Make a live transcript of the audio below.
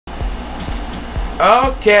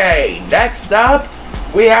Okay, next up,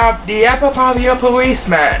 we have the ever popular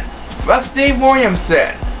policeman, Rusty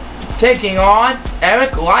Williamson, taking on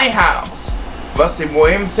Eric Lighthouse. Rusty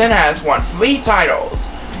Williamson has won 3 titles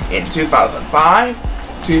in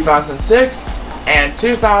 2005, 2006, and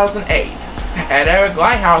 2008, and Eric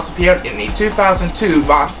Lighthouse appeared in the 2002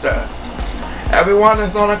 roster. Everyone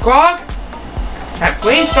is on the clock, and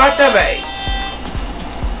please start the race.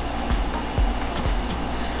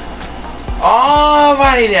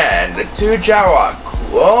 Alrighty then, the two Chao are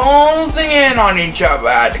closing in on each other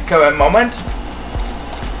at the current moment.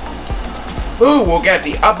 Who will get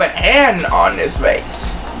the upper hand on this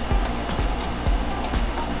race?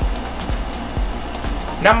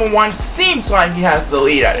 Number 1 seems like he has the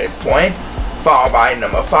lead at this point, followed by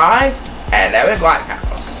number 5 and Eric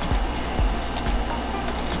Lighthouse.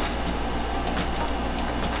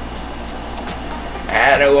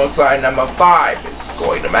 And it looks like number 5 is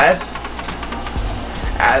going to mess,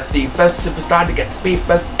 as the first superstar to get speed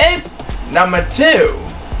boost is number 2.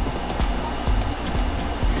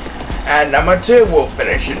 And number 2 will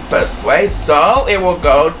finish in first place, so it will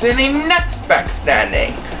go to the next back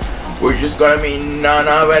standing, which is going to be none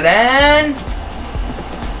other than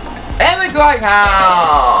Eric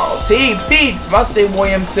Lighthouse. He beats Rusty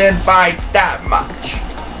Williamson by that much.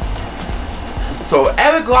 So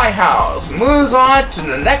Eric Lighthouse moves on to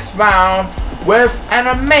the next round with an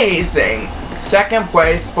amazing second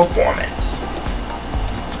place performance.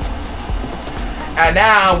 And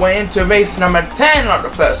now we're into race number 10 of the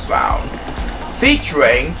first round,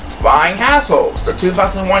 featuring Ryan Hassels, the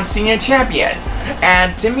 2001 senior champion,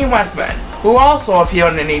 and Timmy Westman, who also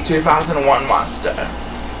appeared in the 2001 roster.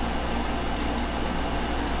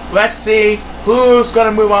 Let's see who's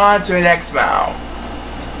going to move on to the next round.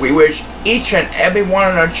 We wish each and every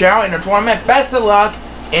one of the Chao in the tournament best of luck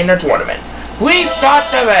in the tournament. Please start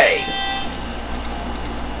the race.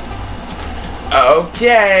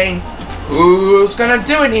 Okay, who's gonna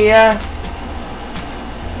do it here?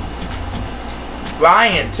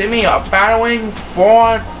 Ryan and Timmy are battling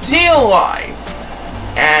for dear life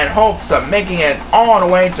and hopes of making it all the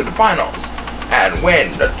way to the finals and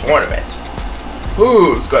win the tournament.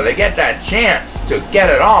 Who's gonna get that chance to get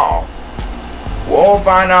it all? We'll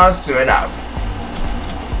find out soon enough.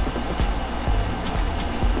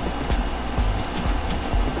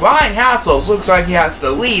 Ryan Hassels looks like he has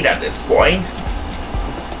the lead at this point.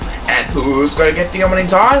 And who's going to get the opening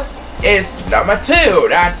toss? It's number 2,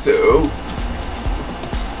 that's who.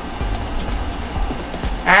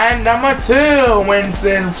 And number 2 wins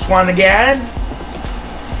this one again.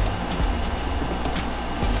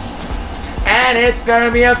 And it's going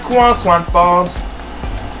to be a close one, folks.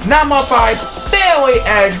 Number 5 barely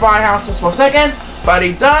edged Ryan Hassels for second, but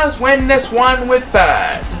he does win this one with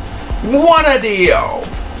third. What a deal!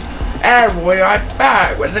 And we'll be right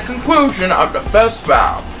back with the conclusion of the first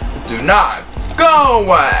round. Do not go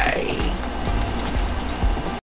away!